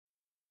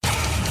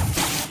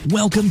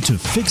Welcome to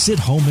Fix It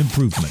Home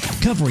Improvement,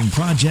 covering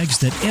projects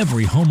that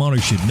every homeowner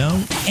should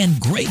know and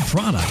great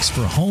products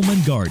for home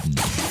and garden.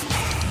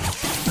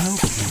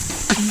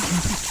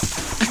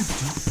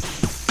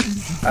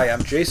 Hi,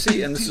 I'm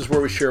JC, and this is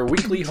where we share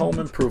weekly home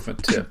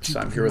improvement tips.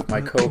 I'm here with my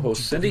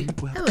co-host, Cindy.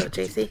 Hello,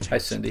 JC. Hi,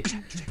 Cindy.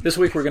 This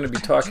week we're going to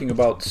be talking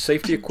about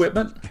safety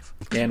equipment,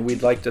 and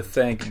we'd like to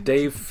thank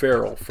Dave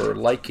Farrell for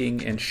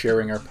liking and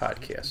sharing our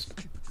podcast.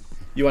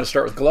 You want to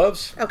start with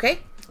gloves? Okay.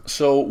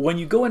 So when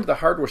you go into the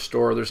hardware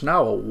store, there's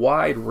now a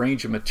wide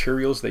range of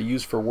materials they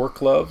use for work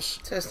gloves.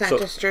 So it's not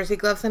just jersey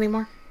gloves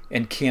anymore?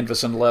 And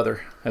canvas and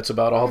leather. That's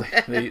about all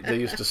they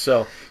used to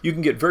sell. You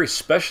can get very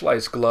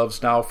specialized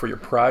gloves now for your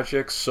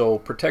projects, so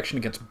protection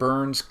against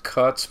burns,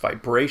 cuts,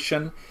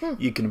 vibration.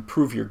 You can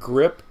improve your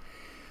grip.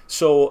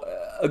 So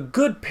a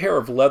good pair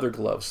of leather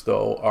gloves,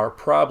 though, are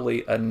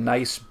probably a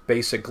nice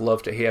basic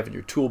glove to have in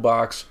your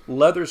toolbox.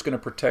 Leather is going to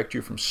protect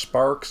you from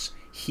sparks,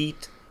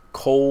 heat,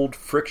 cold,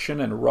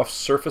 friction, and rough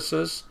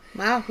surfaces.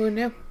 Wow, who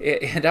knew?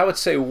 And I would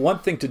say one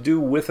thing to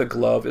do with a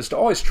glove is to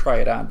always try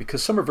it on,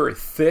 because some are very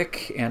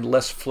thick and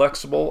less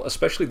flexible,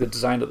 especially the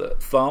design of the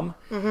thumb.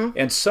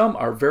 And some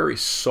are very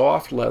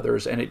soft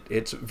leathers, and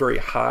it's very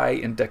high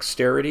in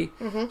dexterity.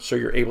 So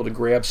you're able to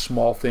grab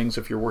small things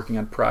if you're working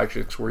on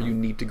projects where you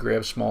need to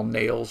grab small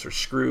nails or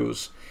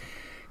screws.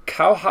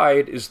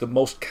 Cowhide is the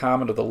most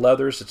common of the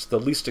leathers. It's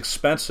the least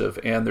expensive,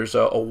 and there's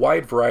a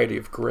wide variety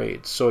of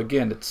grades. So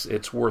again,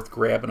 it's worth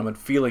grabbing them and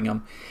feeling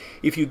them.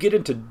 If you get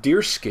into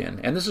deerskin,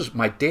 and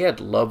my dad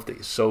loved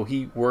these, so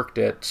he worked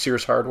at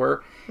Sears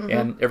Hardware,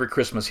 and every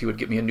Christmas he would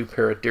get me a new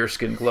pair of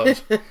deerskin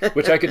gloves,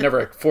 which I could never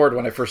afford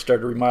when I first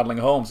started remodeling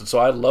homes, and so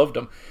I loved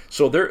them.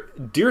 So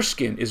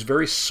deerskin is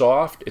very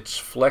soft, it's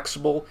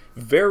flexible,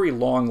 very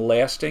long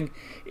lasting,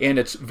 and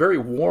it's very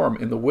warm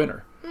in the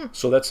winter.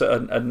 So that's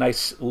a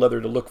nice leather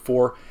to look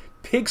for.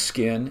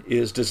 Pigskin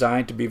is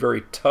designed to be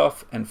very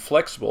tough and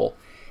flexible.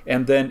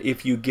 And then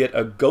if you get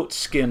a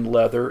goatskin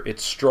leather,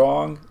 it's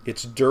strong,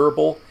 it's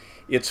durable,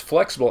 it's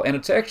flexible, and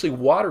it's actually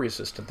water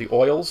resistant, the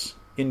oils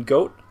in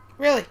goat.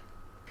 Really?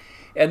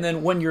 And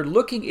then when you're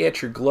looking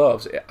at your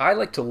gloves, I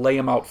like to lay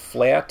them out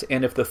flat,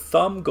 and if the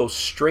thumb goes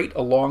straight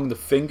along the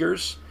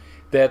fingers,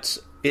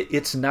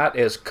 it's not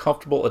as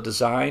comfortable a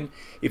design.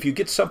 If you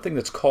get something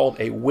that's called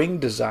a wing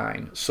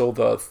design, so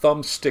the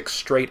thumb sticks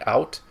straight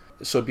out,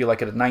 so it'd be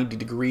like at a 90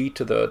 degree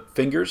to the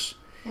fingers,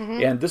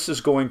 and this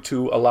is going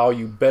to allow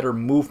you better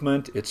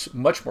movement. It's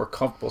much more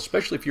comfortable,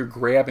 especially if you're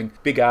grabbing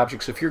big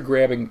objects. If you're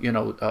grabbing,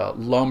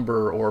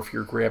 lumber, or if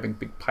you're grabbing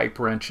big pipe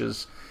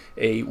wrenches,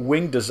 a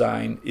wing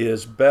design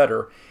is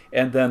better.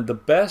 And then the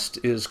best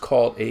is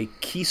called a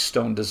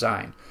keystone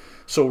design.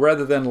 So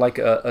rather than like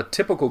a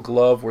typical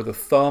glove where the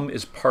thumb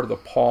is part of the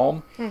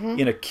palm,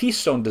 in a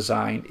keystone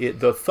design,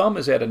 the thumb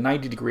is at a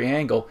 90 degree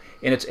angle,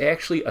 and it's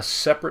actually a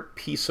separate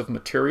piece of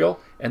material,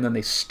 and then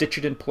they stitch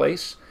it in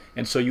place.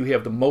 And so you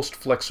have the most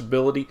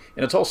flexibility,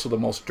 and it's also the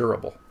most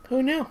durable.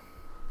 Who knew?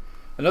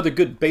 Another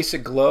good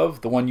basic glove,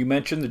 the one you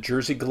mentioned, the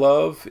jersey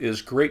glove,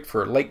 is great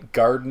for light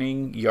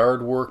gardening,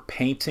 yard work,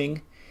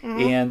 painting,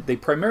 and they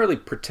primarily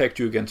protect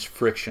you against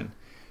friction.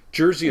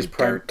 Jersey is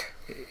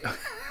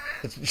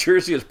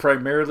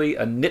primarily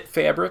a knit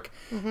fabric,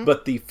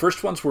 but the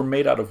first ones were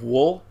made out of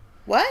wool.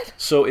 What?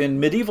 So in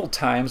medieval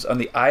times, on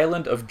the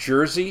island of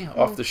Jersey,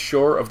 off the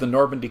shore of the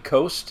Normandy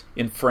coast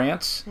in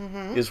France,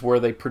 is where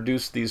they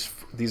produced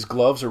these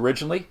gloves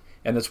originally,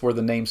 and that's where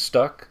the name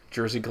stuck,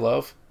 Jersey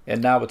glove,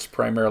 and now it's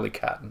primarily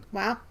cotton.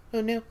 Wow,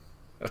 who knew?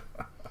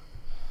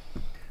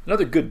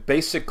 Another good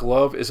basic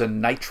glove is a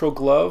nitro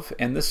glove,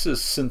 and this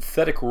is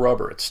synthetic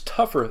rubber. It's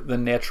tougher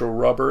than natural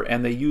rubber,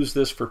 and they use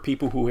this for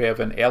people who have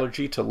an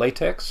allergy to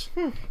latex.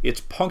 It's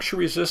puncture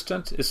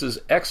resistant. This is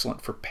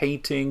excellent for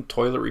painting,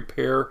 toilet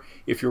repair,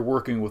 if you're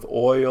working with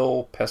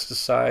oil,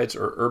 pesticides,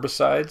 or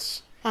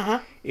herbicides.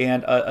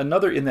 And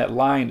another in that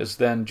line is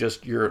then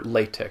just your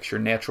latex, your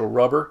natural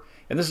rubber.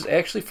 And this is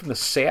actually from the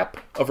sap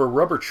of a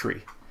rubber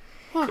tree.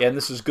 And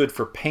this is good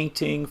for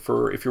painting,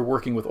 for if you're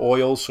working with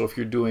oils, so if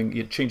you're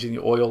changing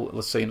the oil,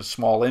 let's say in a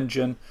small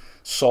engine,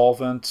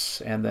 solvents,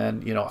 and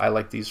then, I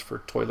like these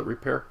for toilet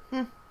repair.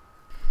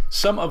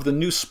 Some of the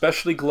new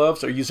specialty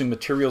gloves are using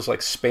materials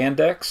like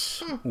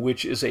spandex,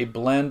 which is a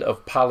blend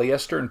of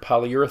polyester and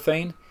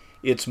polyurethane.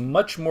 It's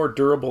much more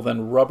durable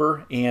than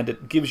rubber, and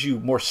it gives you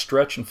more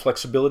stretch and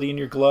flexibility in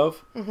your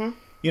glove.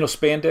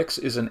 Spandex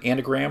is an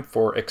anagram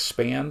for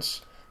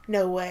expands.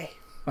 No way.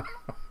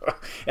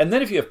 And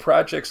then if you have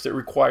projects that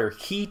require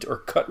heat or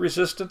cut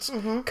resistance,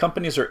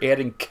 companies are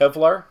adding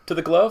Kevlar to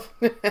the glove.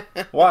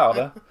 Wow,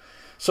 huh?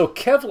 So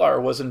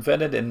Kevlar was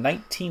invented in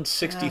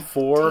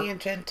 1964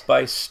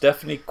 by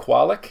Stephanie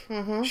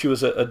Kwolek. She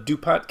was a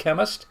DuPont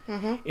chemist.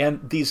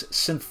 And these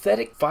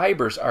synthetic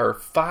fibers are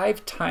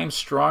 5 times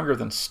stronger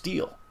than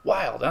steel.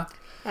 Wild, huh?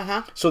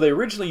 So they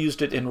originally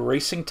used it in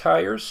racing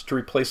tires to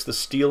replace the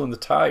steel in the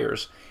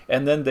tires.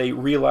 And then they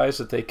realized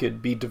that they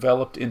could be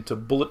developed into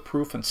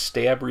bulletproof and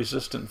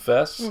stab-resistant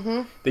vests.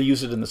 They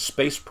use it in the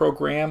space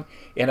program.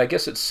 And I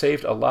guess it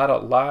saved a lot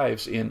of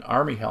lives in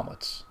Army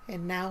helmets.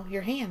 And now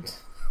your hands.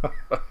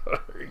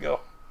 There you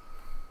go.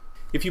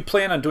 If you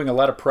plan on doing a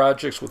lot of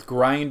projects with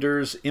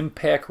grinders,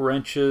 impact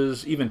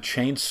wrenches, even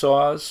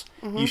chainsaws,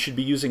 you should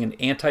be using an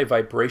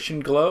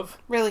anti-vibration glove.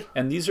 Really?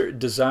 And these are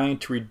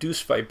designed to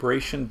reduce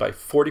vibration by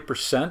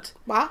 40%.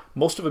 Wow.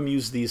 Most of them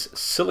use these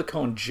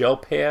silicone gel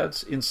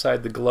pads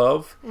inside the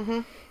glove.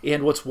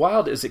 And what's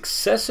wild is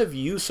excessive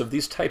use of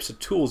these types of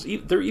tools.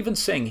 They're even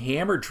saying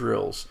hammer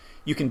drills.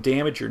 You can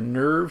damage your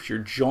nerves, your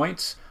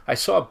joints. I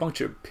saw a bunch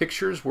of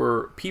pictures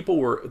where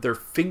their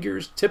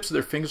fingers, tips of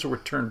their fingers were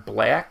turned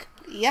black.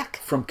 Yuck.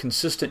 From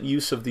consistent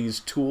use of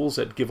these tools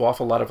that give off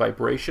a lot of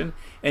vibration.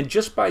 And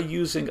just by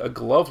using a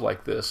glove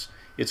like this,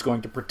 it's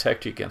going to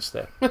protect you against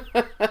that.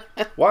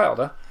 Wild,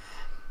 huh?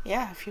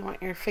 Yeah, if you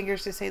want your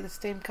fingers to stay the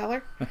same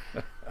color.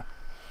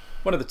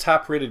 One of the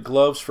top-rated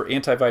gloves for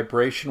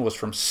anti-vibration was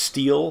from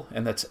Stihl,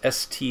 and that's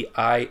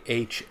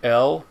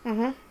S-T-I-H-L.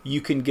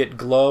 You can get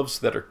gloves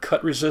that are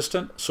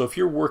cut-resistant. So if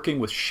you're working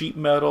with sheet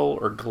metal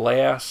or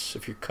glass,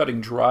 if you're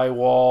cutting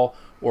drywall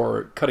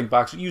or cutting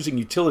boxes using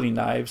utility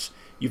knives,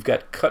 you've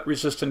got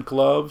cut-resistant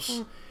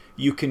gloves.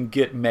 You can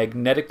get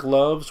magnetic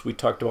gloves. We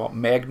talked about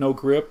Magno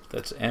Grip.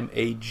 That's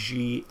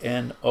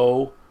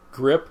M-A-G-N-O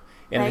grip.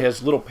 And it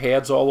has little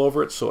pads all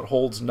over it, so it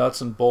holds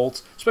nuts and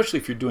bolts, especially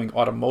if you're doing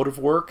automotive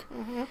work.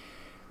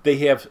 They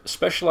have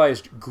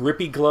specialized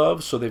grippy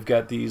gloves, so they've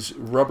got these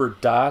rubber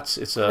dots.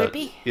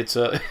 They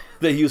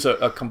use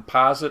a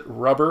composite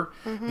rubber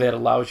that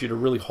allows you to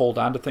really hold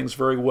on to things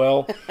very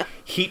well.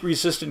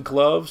 Heat-resistant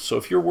gloves, so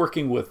if you're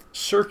working with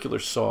circular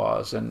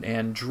saws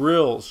and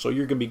drills, so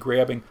you're going to be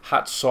grabbing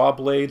hot saw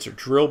blades or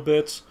drill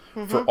bits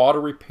for auto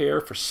repair,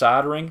 for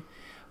soldering.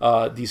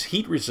 These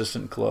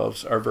heat-resistant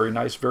gloves are very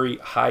nice, very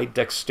high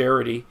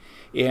dexterity.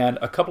 And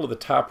a couple of the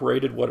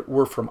top-rated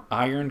were from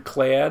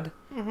Ironclad.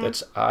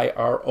 That's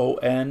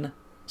I-R-O-N-C-L-A-D.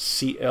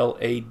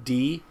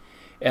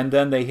 And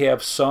then they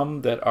have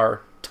some that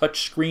are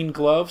touchscreen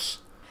gloves.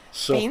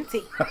 So,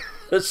 Fancy.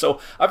 So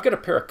I've got a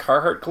pair of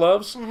Carhartt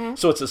gloves.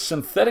 So it's a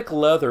synthetic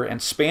leather and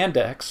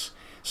spandex.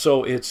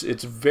 So it's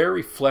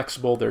very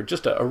flexible. They're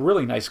just a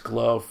really nice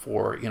glove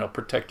for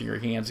protecting your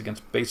hands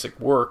against basic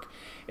work.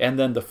 And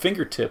then the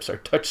fingertips are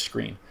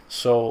touchscreen.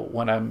 So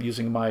when I'm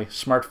using my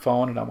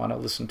smartphone and I want to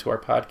listen to our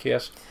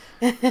podcast,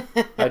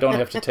 I don't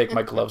have to take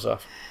my gloves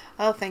off.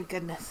 Oh, thank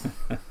goodness.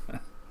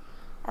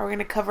 Are we going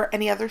to cover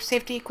any other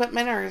safety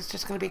equipment, or is it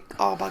just going to be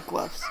all about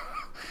gloves?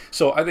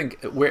 So I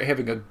think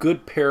having a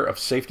good pair of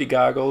safety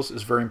goggles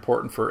is very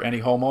important for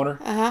any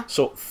homeowner.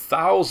 So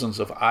thousands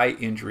of eye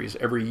injuries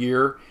every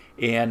year,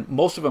 and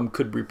most of them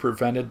could be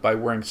prevented by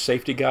wearing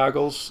safety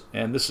goggles.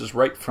 And this is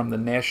right from the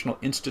National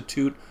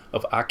Institute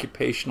of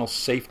Occupational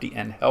Safety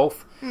and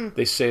Health.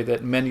 They say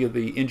that many of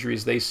the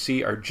injuries they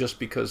see are just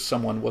because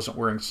someone wasn't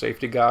wearing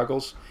safety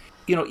goggles.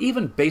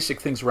 Even basic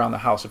things around the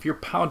house. If you're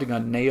pounding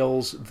on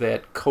nails,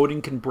 that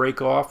coating can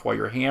break off while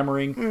you're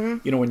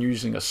hammering. When you're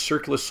using a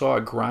circular saw,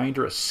 a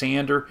grinder, a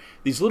sander,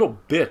 these little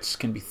bits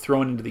can be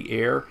thrown into the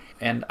air.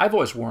 And I've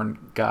always worn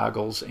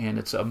goggles, and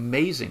it's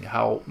amazing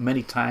how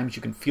many times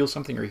you can feel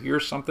something or hear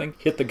something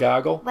hit the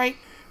goggle. Right.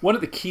 One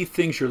of the key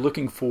things you're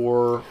looking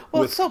for...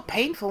 it's so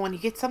painful when you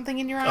get something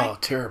in your eye. Oh,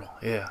 terrible.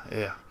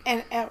 Yeah.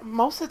 And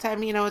most of the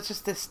time, it's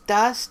just this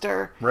dust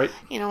or, right.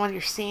 When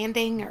you're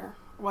sanding or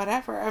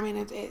whatever. I mean,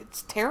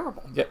 it's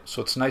terrible. Yeah,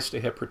 so it's nice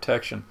to have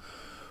protection.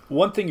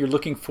 One thing you're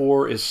looking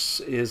for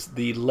is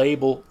the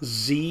label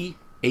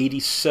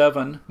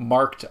Z87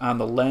 marked on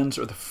the lens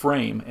or the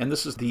frame, and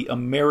this is the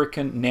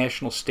American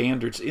National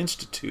Standards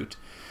Institute.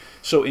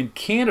 So in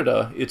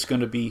Canada, it's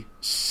going to be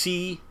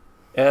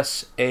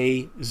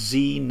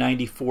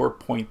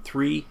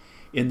CSAZ94.3.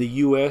 In the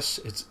U.S.,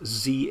 it's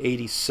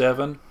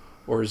Z87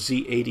 or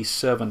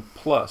Z87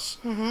 Plus.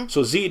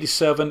 So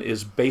Z87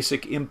 is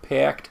basic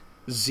impact.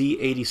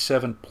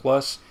 Z87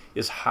 Plus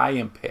is high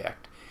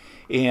impact.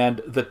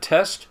 And the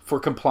test for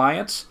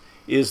compliance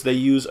is they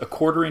use a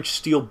 1/4-inch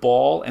steel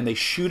ball and they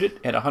shoot it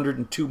at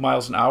 102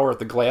 miles an hour at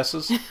the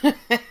glasses.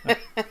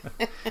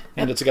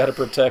 And it's got to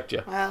protect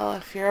you. Well,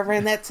 if you're ever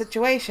in that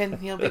situation,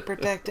 you'll be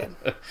protected.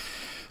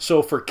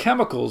 So for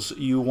chemicals,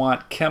 you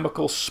want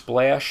chemical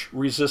splash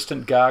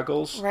resistant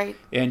goggles. Right.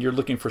 And you're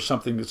looking for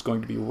something that's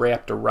going to be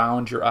wrapped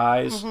around your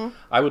eyes.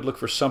 I would look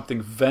for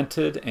something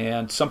vented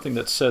and something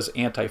that says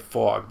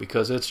anti-fog,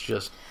 because it's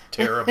just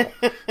terrible.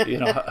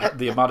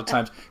 The amount of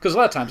times, because a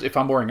lot of times if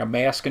I'm wearing a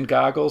mask and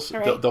goggles,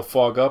 right. they'll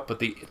fog up, but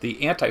the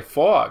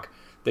anti-fog,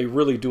 they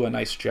really do a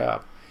nice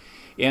job.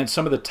 And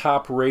some of the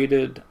top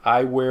rated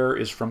eyewear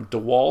is from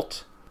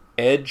DeWalt,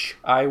 Edge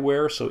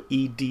Eyewear, so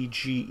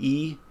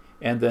EDGE.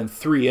 And then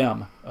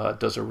 3M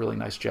does a really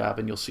nice job,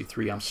 and you'll see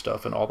 3M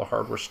stuff in all the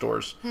hardware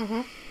stores.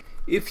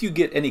 If you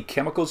get any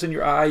chemicals in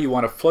your eye, you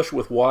want to flush it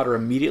with water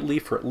immediately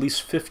for at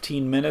least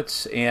 15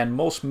 minutes. And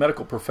most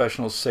medical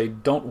professionals say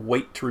don't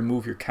wait to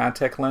remove your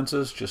contact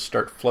lenses. Just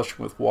start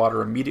flushing with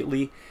water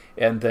immediately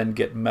and then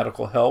get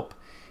medical help.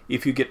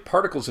 If you get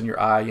particles in your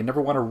eye, you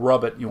never want to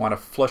rub it. You want to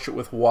flush it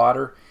with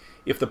water.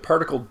 If the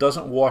particle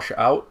doesn't wash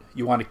out,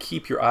 you want to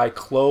keep your eye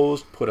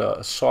closed, put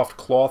a soft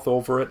cloth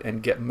over it,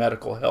 and get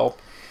medical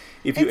help.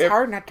 If it's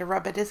hard not to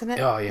rub it, isn't it?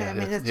 Oh, yeah. I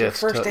mean, it's yeah, your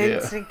first yeah.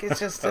 instinct is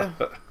just to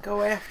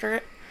go after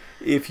it.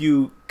 If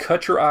you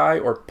cut your eye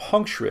or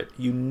puncture it,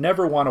 you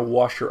never want to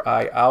wash your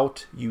eye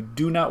out. You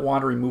do not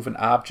want to remove an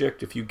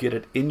object if you get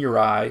it in your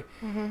eye.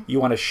 You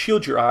want to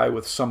shield your eye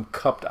with some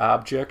cupped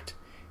object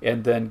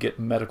and then get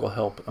medical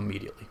help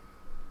immediately.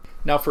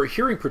 Now, for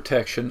hearing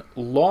protection,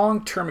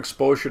 long-term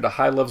exposure to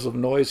high levels of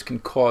noise can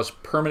cause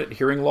permanent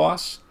hearing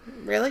loss.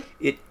 Really?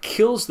 It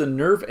kills the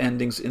nerve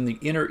endings in the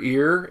inner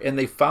ear, and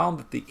they found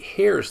that the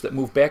hairs that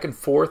move back and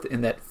forth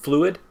in that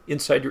fluid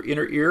inside your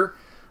inner ear,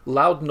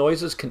 loud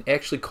noises can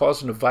actually cause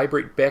them to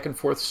vibrate back and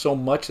forth so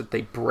much that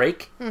they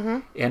break,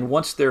 and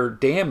once they're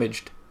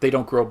damaged, they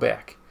don't grow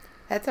back.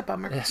 That's a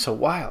bummer. That's so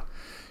wild.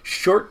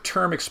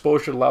 Short-term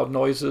exposure to loud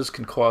noises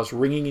can cause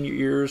ringing in your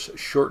ears,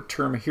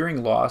 short-term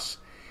hearing loss.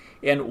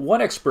 And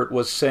one expert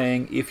was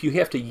saying if you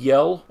have to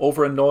yell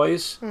over a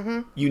noise,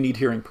 you need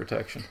hearing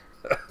protection.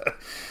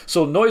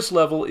 So noise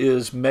level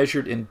is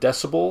measured in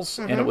decibels,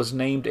 and it was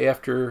named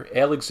after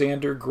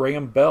Alexander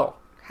Graham Bell.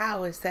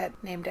 How is that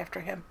named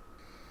after him?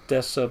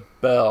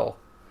 Decibel.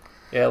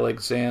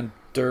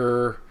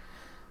 Alexander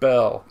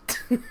Bell.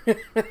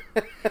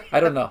 I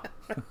don't know.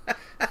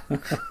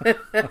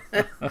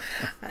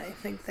 I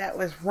think that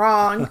was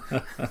wrong.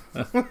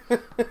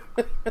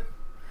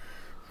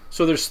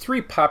 So there's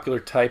three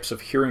popular types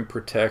of hearing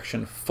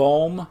protection: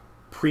 foam,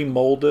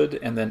 pre-molded,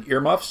 and then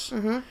earmuffs.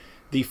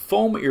 The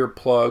foam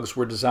earplugs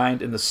were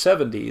designed in the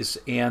 70s,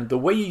 and the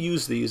way you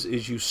use these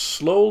is you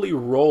slowly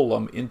roll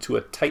them into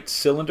a tight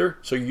cylinder,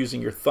 so you're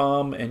using your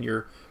thumb and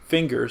your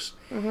fingers,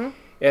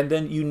 and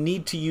then you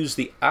need to use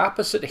the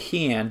opposite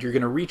hand. You're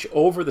going to reach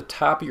over the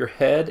top of your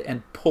head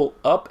and pull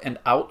up and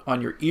out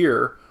on your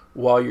ear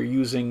while you're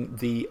using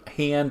the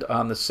hand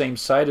on the same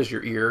side as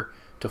your ear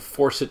to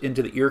force it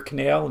into the ear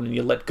canal, and then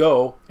you let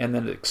go, and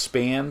then it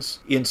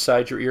expands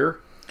inside your ear.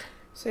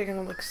 So you're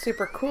going to look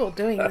super cool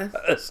doing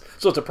this.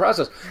 So it's a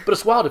process. But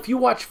it's wild. If you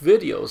watch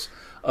videos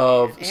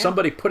of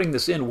somebody putting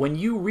this in, when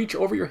you reach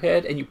over your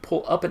head and you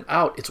pull up and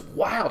out, it's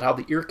wild how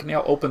the ear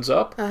canal opens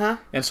up.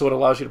 And so it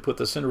allows you to put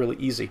this in really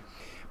easy.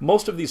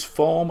 Most of these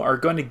foam are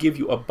going to give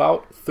you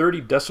about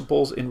 30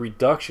 decibels in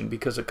reduction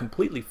because it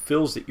completely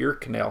fills the ear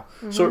canal.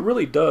 So it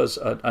really does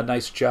a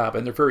nice job,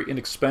 and they're very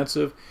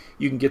inexpensive.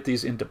 You can get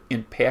these in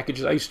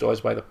packages. I used to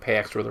always buy the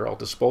packs where they're all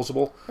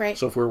disposable. Right.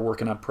 So if we were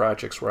working on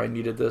projects where I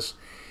needed this.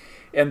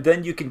 And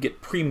then you can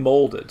get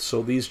pre-molded.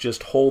 So these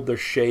just hold their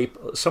shape.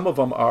 Some of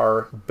them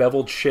are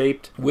beveled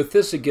shaped. With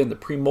this, again, the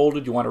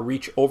pre-molded, you want to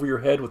reach over your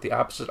head with the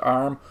opposite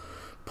arm,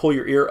 pull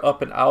your ear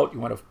up and out. You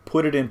want to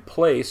put it in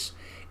place.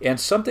 And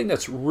something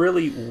that's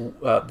really,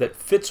 that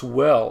fits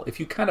well, if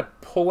you kind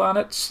of pull on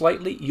it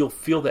slightly, you'll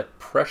feel that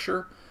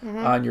pressure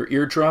on your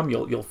eardrum.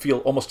 You'll feel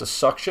almost a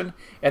suction,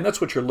 and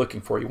that's what you're looking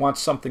for. You want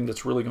something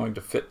that's really going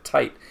to fit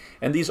tight.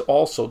 And these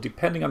also,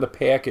 depending on the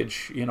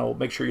package,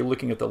 make sure you're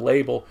looking at the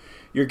label,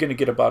 you're going to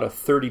get about a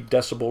 30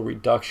 decibel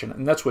reduction,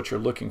 and that's what you're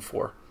looking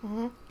for.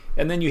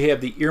 And then you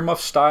have the earmuff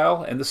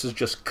style, and this is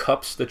just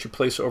cups that you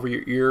place over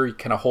your ear. You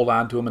kind of hold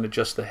on to them and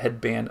adjust the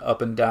headband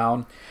up and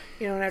down.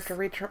 You don't have to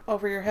reach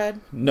over your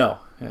head? No.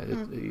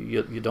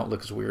 You don't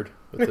look as weird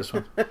with this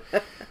one.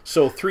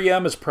 So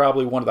 3M is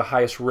probably one of the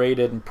highest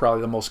rated and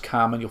probably the most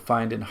common you'll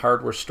find in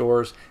hardware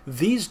stores.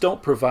 These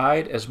don't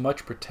provide as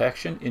much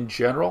protection in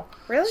general.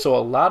 Really? So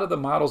a lot of the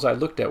models I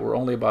looked at were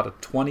only about a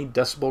 20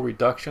 decibel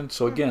reduction.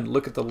 So again,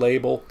 look at the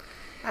label.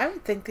 I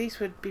would think these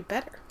would be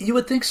better. You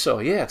would think so,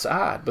 yeah. It's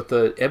odd, but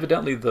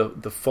evidently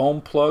the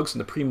foam plugs and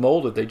the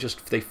pre-molded,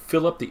 they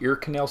fill up the ear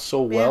canal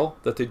so well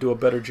that they do a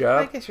better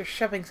job. I guess you're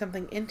shoving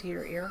something into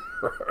your ear.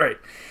 Right.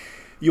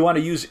 You want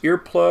to use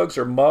earplugs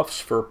or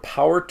muffs for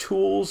power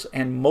tools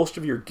and most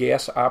of your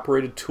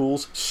gas-operated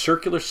tools,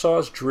 circular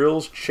saws,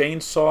 drills,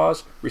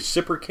 chainsaws,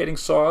 reciprocating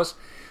saws.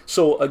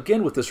 So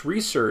again, with this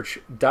research,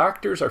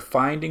 doctors are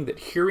finding that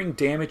hearing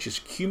damage is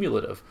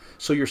cumulative.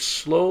 So you're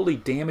slowly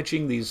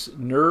damaging these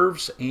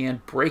nerves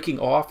and breaking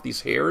off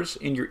these hairs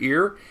in your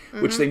ear,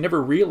 which they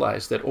never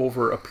realized that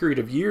over a period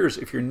of years,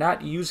 if you're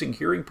not using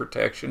hearing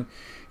protection,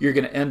 you're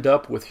going to end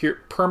up with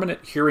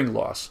permanent hearing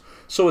loss.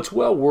 So it's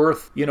well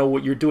worth,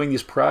 when you're doing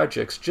these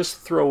projects,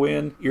 just throw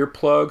in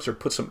earplugs or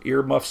put some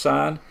ear muffs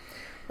on.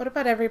 What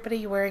about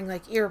everybody wearing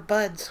like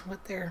earbuds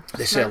with their...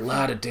 They say a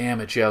lot of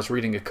damage. Yeah, I was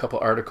reading a couple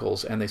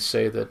articles, and they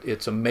say that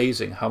it's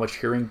amazing how much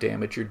hearing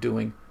damage you're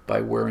doing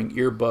by wearing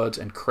earbuds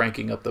and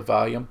cranking up the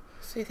volume.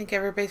 So you think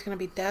everybody's going to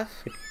be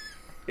deaf?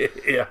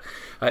 Yeah.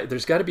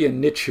 There's got to be a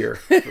niche here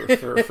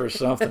for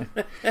something.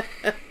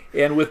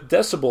 And with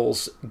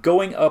decibels,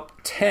 going up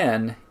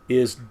 10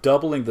 is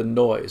doubling the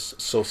noise.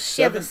 So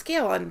the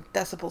scale on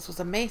decibels was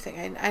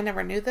amazing. I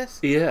never knew this.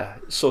 Yeah.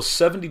 So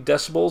 70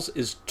 decibels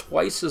is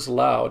twice as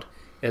loud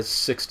as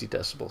 60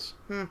 decibels.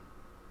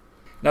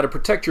 Now, to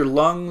protect your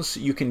lungs,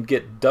 you can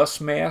get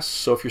dust masks.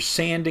 So if you're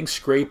sanding,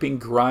 scraping,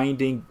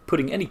 grinding,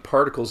 putting any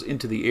particles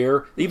into the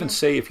air, they even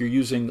say if you're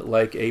using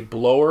like a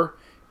blower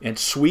and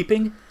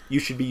sweeping, you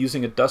should be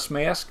using a dust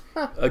mask.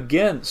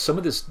 Again, some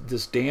of this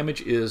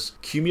damage is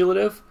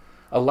cumulative.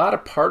 a lot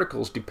of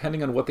particles,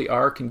 depending on what they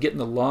are, can get in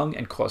the lung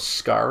and cause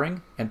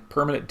scarring and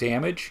permanent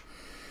damage.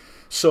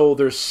 So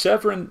there's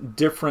 7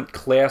 different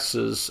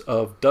classes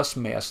of dust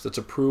masks that's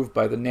approved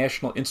by the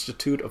National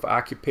Institute of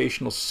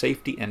Occupational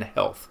Safety and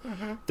Health.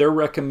 They're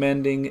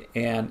recommending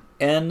an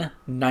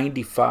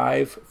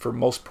N95 for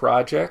most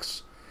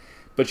projects.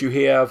 But you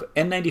have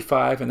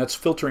N95, and that's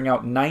filtering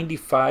out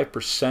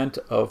 95%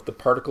 of the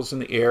particles in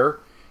the air.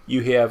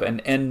 You have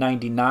an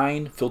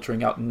N99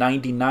 filtering out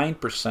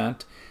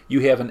 99%.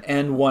 You have an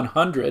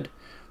N100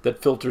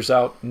 that filters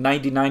out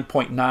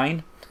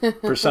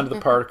 99.9% of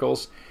the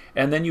particles.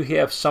 And then you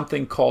have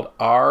something called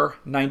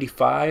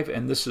R95,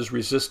 and this is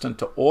resistant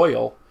to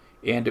oil,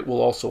 and it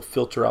will also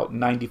filter out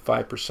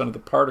 95% of the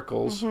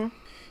particles.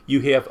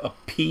 You have a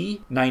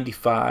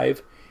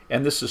P95,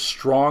 and this is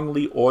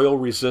strongly oil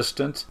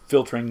resistant,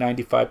 filtering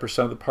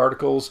 95% of the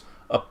particles,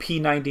 a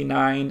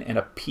P99 and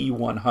a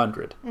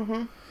P100.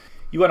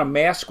 You want a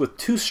mask with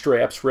 2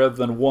 straps rather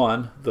than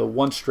one, the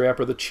one strap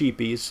or the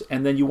cheapies,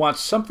 and then you want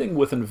something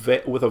with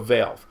a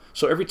valve.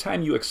 So every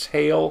time you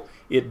exhale,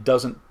 it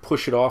doesn't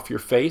push it off your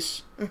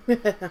face.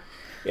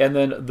 And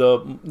then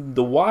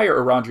the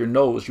wire around your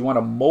nose, you want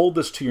to mold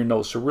this to your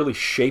nose, so really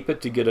shape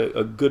it to get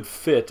a good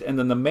fit. And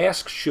then the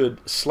mask should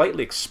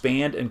slightly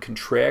expand and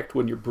contract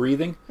when you're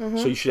breathing,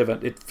 so you should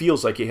have it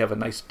feels like you have a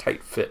nice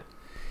tight fit.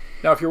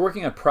 Now, if you're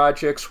working on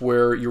projects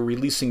where you're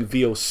releasing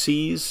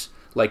VOCs,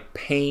 like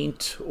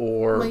paint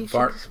or... Well, you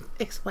should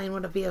explain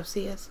what a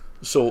VOC is.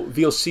 So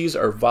VOCs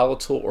are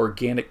volatile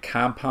organic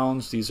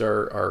compounds. These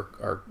are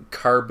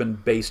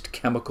carbon-based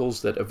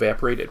chemicals that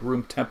evaporate at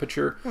room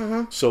temperature.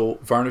 So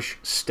varnish,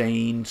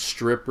 stain,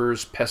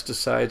 strippers,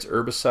 pesticides,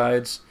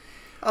 herbicides.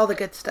 All the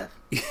good stuff.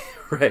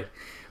 Right.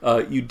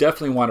 You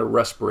definitely want a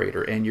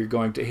respirator, and you're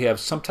going to have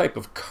some type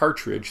of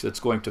cartridge that's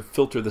going to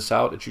filter this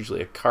out. It's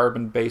usually a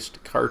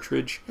carbon-based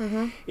cartridge.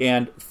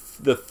 And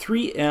the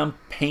 3M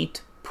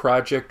Paint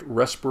Project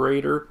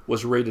respirator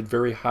was rated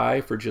very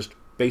high for just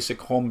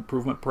basic home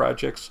improvement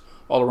projects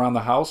all around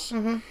the house.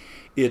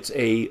 It's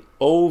a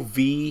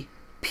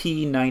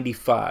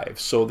OVP95,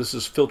 so this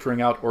is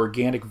filtering out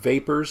organic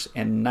vapors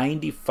and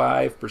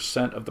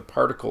 95% of the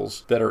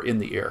particles that are in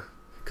the air.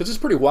 Because it's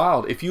pretty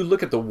wild. If you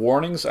look at the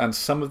warnings on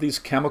some of these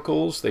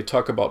chemicals, they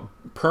talk about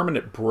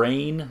permanent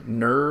brain,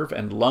 nerve,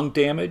 and lung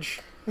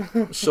damage.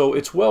 So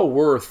it's well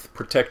worth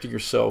protecting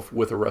yourself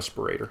with a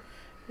respirator.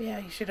 Yeah,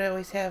 you should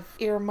always have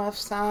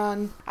earmuffs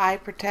on, eye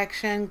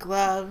protection,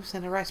 gloves,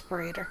 and a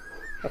respirator.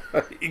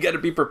 You got to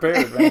be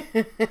prepared,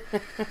 man.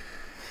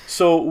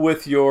 So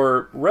with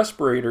your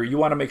respirator, you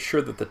want to make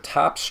sure that the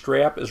top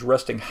strap is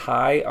resting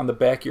high on the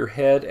back of your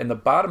head, and the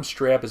bottom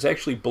strap is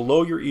actually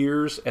below your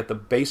ears at the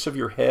base of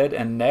your head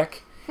and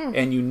neck,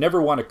 and you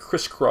never want to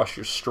crisscross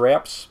your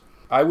straps.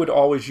 I would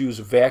always use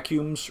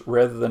vacuums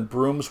rather than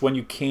brooms when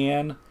you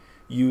can.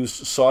 Use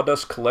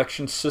sawdust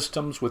collection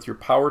systems with your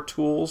power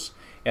tools,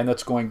 and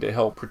that's going to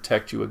help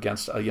protect you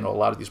against a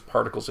lot of these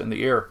particles in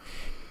the air.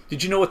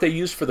 Did you know what they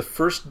used for the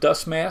first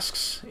dust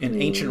masks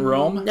in ancient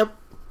Rome? Nope.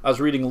 I was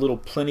reading a little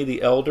Pliny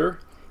the Elder,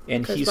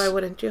 and why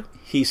wouldn't you?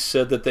 He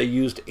said that they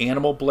used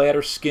animal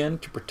bladder skin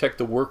to protect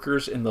the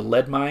workers in the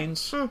lead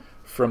mines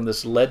from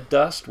this lead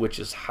dust, which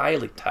is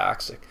highly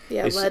toxic.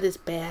 Yeah, lead is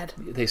bad.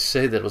 They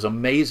say that it was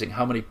amazing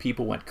how many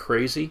people went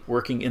crazy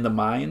working in the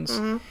mines.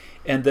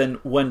 And then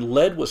when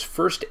lead was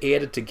first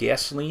added to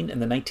gasoline in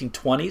the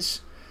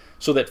 1920s,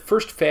 so that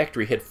first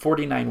factory had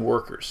 49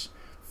 workers.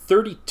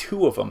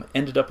 32 of them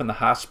ended up in the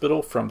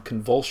hospital from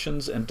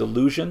convulsions and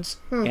delusions,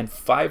 and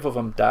 5 of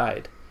them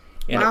died.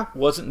 And It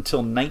wasn't until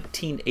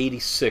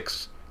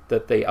 1986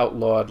 that they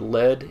outlawed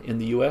lead in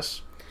the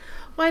U.S.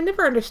 Well, I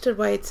never understood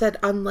why it said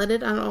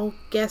unleaded on all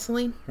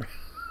gaseline.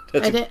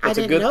 That's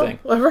a good thing.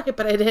 Well, right,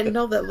 but I didn't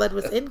know that lead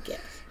was in gas.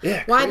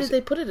 Yeah, why crazy. did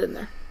they put it in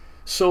there?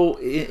 So,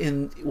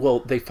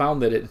 they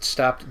found that it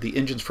stopped the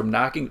engines from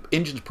knocking.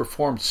 Engines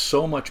performed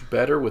so much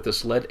better with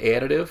this lead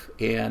additive,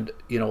 and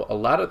a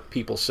lot of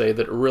people say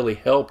that it really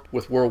helped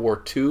with World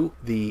War II.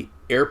 The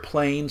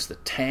airplanes, the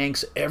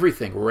tanks,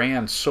 everything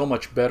ran so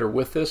much better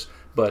with this,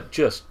 but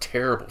just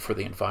terrible for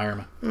the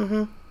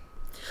environment.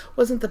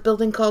 Wasn't the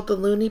building called the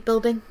Looney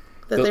Building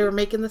that they were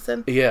making this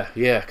in? Yeah,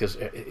 because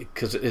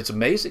it's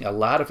amazing. A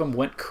lot of them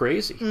went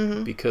crazy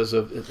because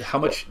of how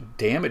much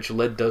damage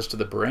lead does to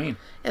the brain.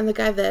 And the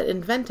guy that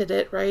invented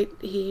it, right,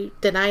 he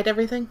denied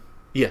everything?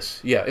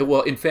 Yes, yeah.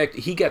 Well, in fact,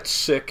 he got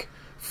sick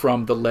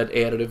from the lead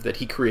additive that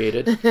he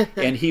created,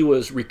 and he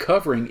was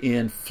recovering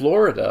in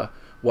Florida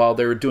while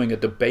they were doing a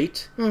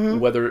debate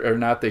whether or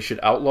not they should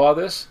outlaw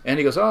this. And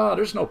he goes,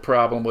 there's no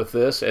problem with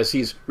this, as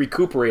he's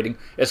recuperating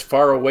as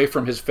far away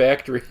from his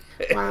factory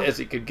as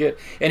he could get.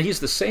 And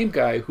he's the same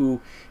guy who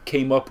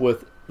came up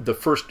with the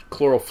first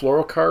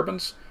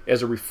chlorofluorocarbons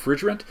as a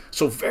refrigerant.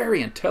 So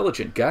very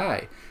intelligent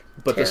guy.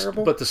 But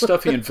the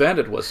stuff he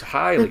invented was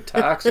highly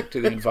toxic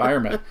to the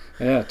environment.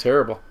 Yeah,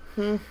 terrible.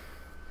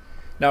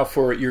 Now,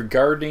 for your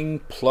gardening,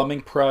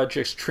 plumbing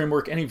projects, trim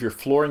work, any of your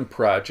flooring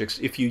projects,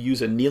 if you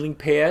use a kneeling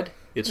pad,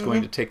 it's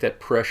going to take that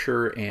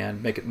pressure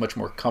and make it much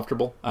more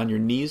comfortable on your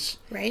knees.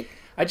 Right.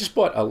 I just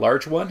bought a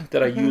large one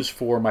that I use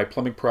for my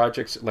plumbing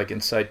projects, like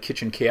inside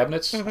kitchen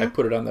cabinets. I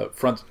put it on the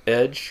front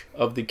edge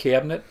of the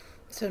cabinet.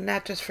 So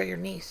not just for your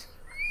niece.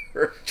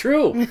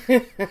 True.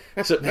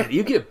 So, man,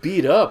 you get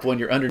beat up when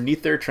you're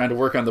underneath there trying to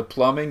work on the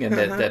plumbing, and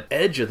that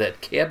edge of that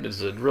cabinet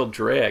is a real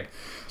drag.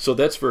 So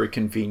that's very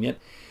convenient.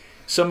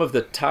 Some of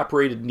the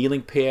top-rated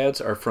kneeling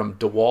pads are from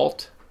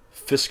DeWalt,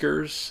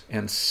 Fiskars,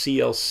 and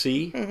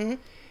CLC.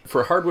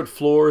 For hardwood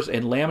floors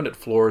and laminate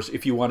floors,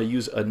 if you want to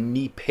use a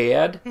knee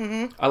pad,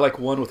 I like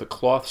one with a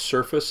cloth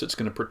surface. It's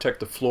going to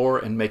protect the floor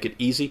and make it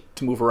easy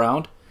to move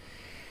around.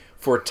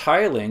 For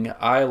tiling,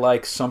 I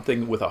like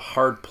something with a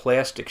hard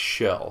plastic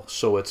shell,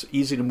 so it's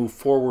easy to move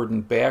forward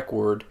and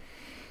backward.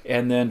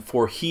 And then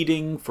for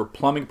heating, for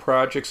plumbing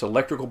projects,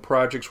 electrical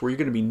projects, where you're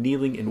going to be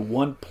kneeling in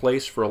one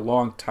place for a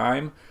long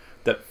time,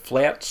 that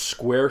flat,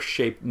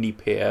 square-shaped knee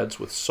pads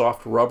with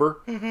soft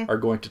rubber are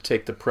going to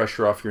take the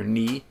pressure off your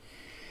knee.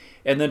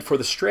 And then for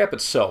the strap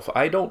itself,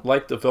 I don't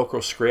like the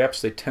Velcro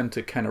straps. They tend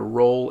to kind of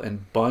roll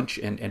and bunch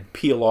and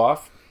peel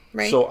off.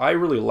 Right. So I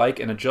really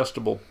like an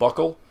adjustable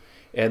buckle,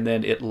 and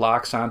then it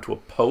locks onto a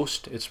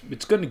post.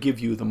 It's going to give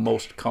you the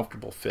most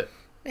comfortable fit.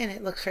 And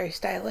it looks very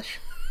stylish.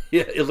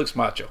 Yeah, it looks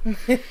macho.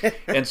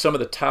 And some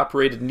of the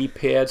top-rated knee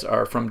pads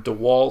are from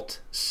DeWalt,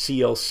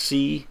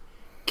 CLC,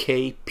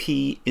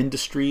 KP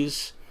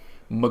Industries,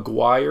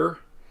 Meguiar,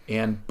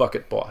 and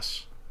Bucket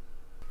Boss.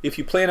 If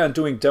you plan on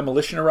doing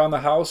demolition around the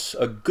house,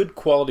 a good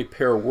quality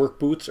pair of work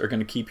boots are going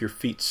to keep your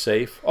feet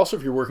safe. Also,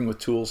 if you're working with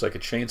tools like a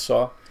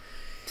chainsaw.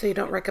 So you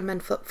don't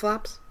recommend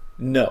flip-flops?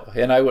 No,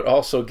 and I would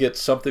also get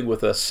something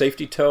with a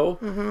safety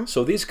toe.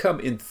 So these come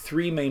in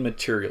 3 main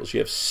materials. You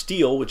have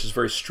steel, which is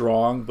very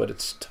strong, but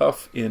it's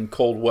tough in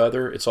cold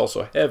weather. It's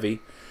also heavy.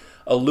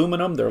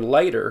 Aluminum, they're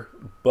lighter,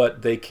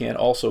 but they can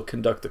also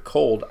conduct the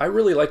cold. I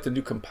really like the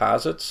new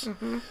composites.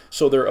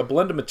 So they're a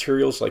blend of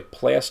materials like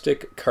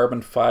plastic,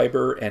 carbon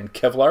fiber, and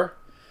Kevlar.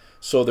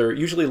 So they're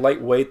usually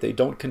lightweight. They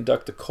don't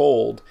conduct the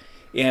cold.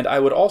 And I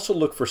would also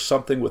look for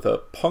something with a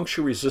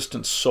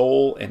puncture-resistant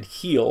sole and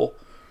heel,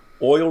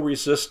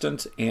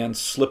 oil-resistant, and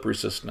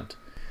slip-resistant.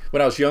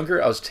 When I was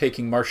younger, I was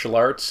taking martial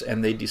arts,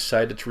 and they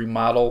decided to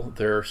remodel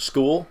their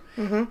school.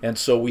 And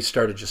so we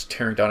started just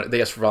tearing down it.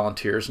 They asked for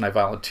volunteers, and I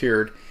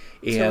volunteered.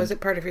 And so is it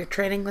part of your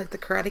training like the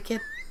Karate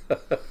Kid?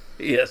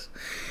 Yes.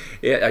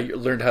 Yeah, I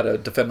learned how to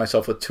defend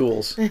myself with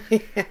tools.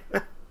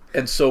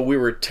 And so we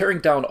were tearing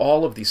down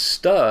all of these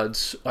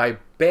studs. I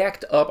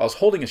backed up. I was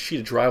holding a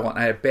sheet of drywall, and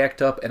I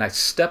backed up, and I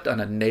stepped on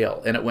a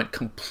nail, and it went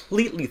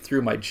completely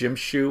through my gym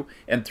shoe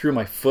and through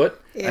my foot.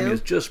 Ew. I mean,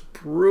 it's just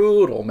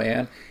brutal,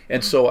 man.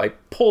 And so I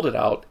pulled it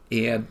out,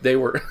 and they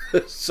were.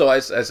 So I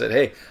said,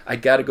 "Hey, I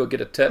got to go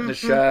get a tetanus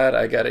shot.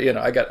 I got to,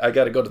 I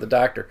got to go to the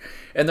doctor."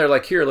 And they're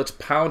like, "Here, let's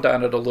pound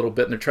on it a little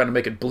bit," and they're trying to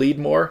make it bleed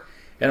more.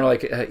 And I'm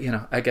like,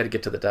 I got to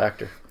get to the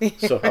doctor.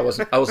 So I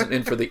wasn't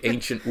in for the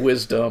ancient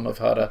wisdom of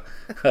how to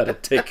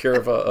take care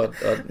of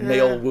a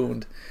nail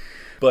wound.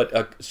 But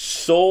a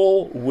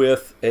sole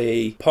with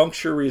a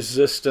puncture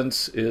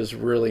resistance is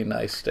really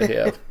nice to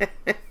have.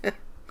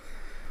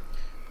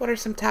 What are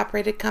some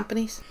top-rated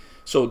companies?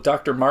 So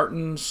Dr.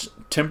 Martens,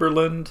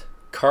 Timberland,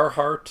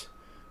 Carhartt,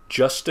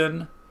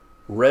 Justin,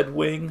 Red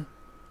Wing,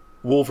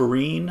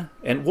 Wolverine,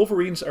 and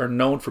Wolverines are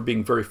known for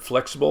being very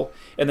flexible.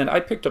 And then I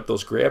picked up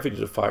those gravity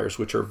defiers,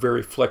 which are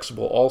very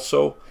flexible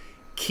also.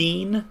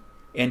 Keen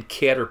and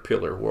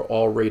Caterpillar were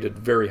all rated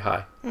very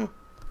high. Do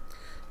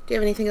you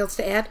have anything else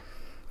to add?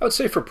 I would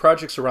say for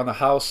projects around the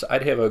house,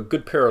 I'd have a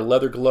good pair of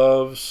leather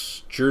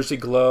gloves, jersey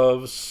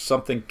gloves,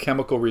 something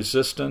chemical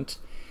resistant.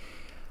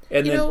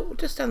 And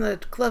just on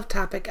the glove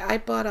topic, I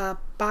bought a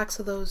box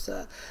of those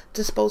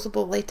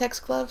disposable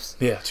latex gloves.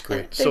 Yeah, it's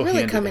great. They so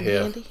really handy come to in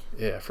have. handy.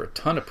 Yeah, for a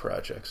ton of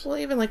projects. Well,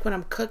 even like when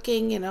I'm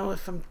cooking,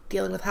 if I'm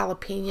dealing with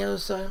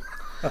jalapenos.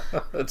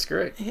 That's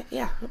great.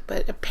 Yeah,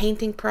 but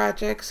painting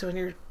projects, when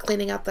you're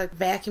cleaning out the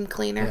vacuum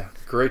cleaner. Yeah,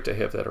 great to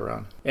have that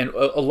around. And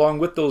along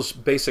with those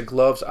basic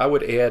gloves, I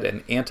would add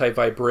an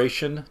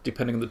anti-vibration,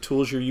 depending on the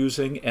tools you're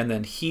using, and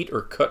then heat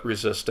or cut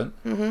resistant.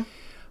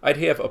 I'd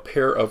have a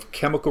pair of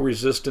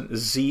chemical-resistant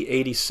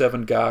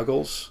Z87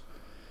 goggles,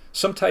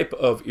 some type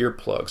of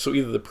earplug, so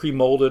either the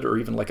pre-molded or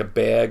even like a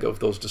bag of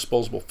those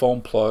disposable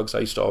foam plugs I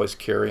used to always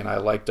carry, and I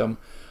liked them,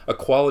 a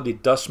quality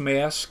dust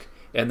mask,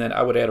 and then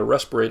I would add a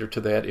respirator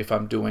to that if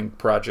I'm doing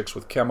projects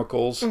with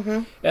chemicals,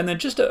 and then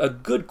just a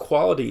good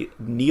quality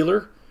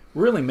kneeler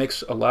really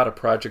makes a lot of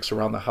projects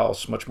around the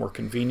house much more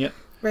convenient.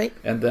 Right.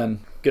 And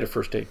then get a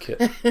first aid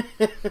kit.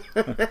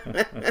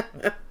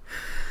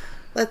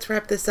 Let's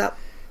wrap this up.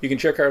 You can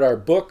check out our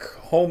book,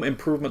 Home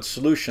Improvement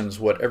Solutions,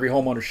 What Every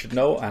Homeowner Should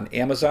Know, on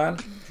Amazon.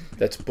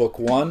 That's book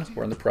 1.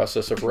 We're in the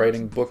process of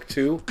writing book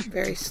 2.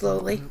 Very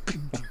slowly.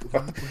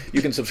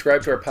 You can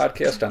subscribe to our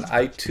podcast on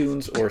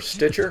iTunes or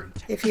Stitcher.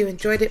 If you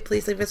enjoyed it,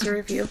 please leave us a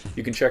review.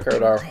 You can check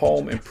out our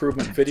home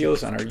improvement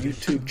videos on our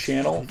YouTube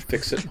channel,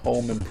 Fix It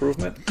Home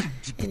Improvement.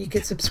 And you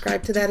can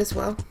subscribe to that as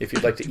well. If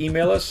you'd like to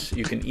email us,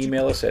 you can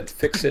email us at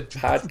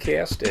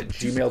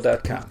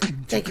fixitpodcast@gmail.com.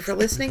 Thank you for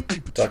listening.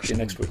 Talk to you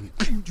next week.